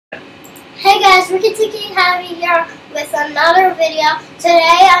Hey guys, Ricky Tiki Tabby here with another video.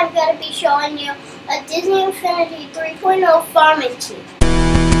 Today I'm going to be showing you a Disney Infinity 3.0 farming sheet.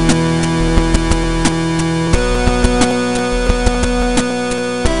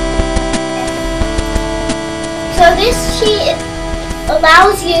 So this sheet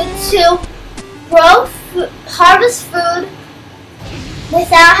allows you to harvest food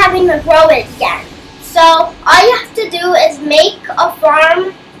without having to grow it again. So all you have to do is make a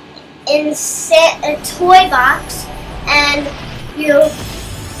farm in a toy box, and you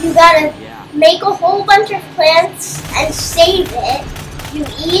gotta make a whole bunch of plants and save it. You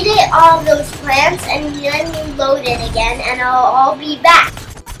eat it, all those plants, and then you load it again, and it'll all be back.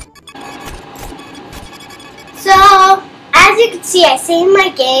 So as you can see, I saved my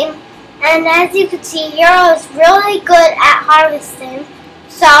game, and as you can see, Hero is really good at harvesting.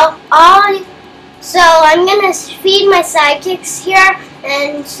 So I'm gonna feed my sidekicks here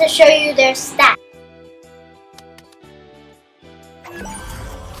and to show you their stats.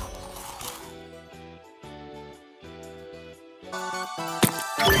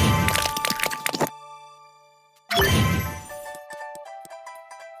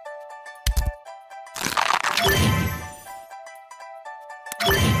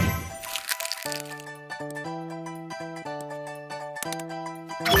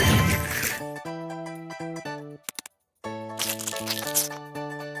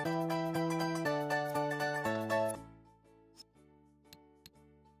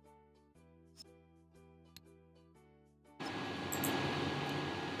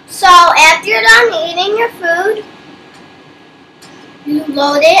 So after you're done eating your food, you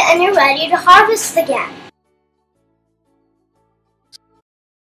load it and you're ready to harvest again.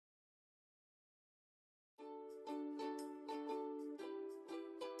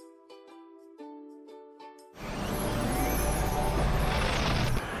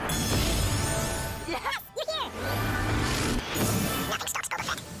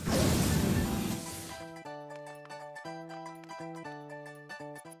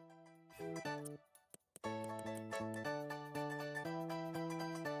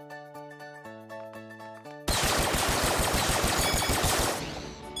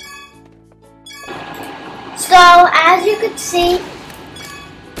 So as you can see,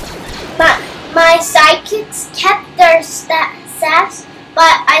 my sidekicks kept their stats,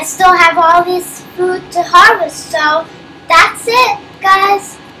 but I still have all this food to harvest. So that's it,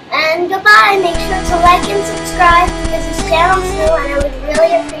 guys, and goodbye. Make sure to like and subscribe because this channel's new and I would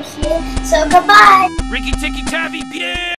really appreciate it. So goodbye. Ricky Tiki Tabby, yeah!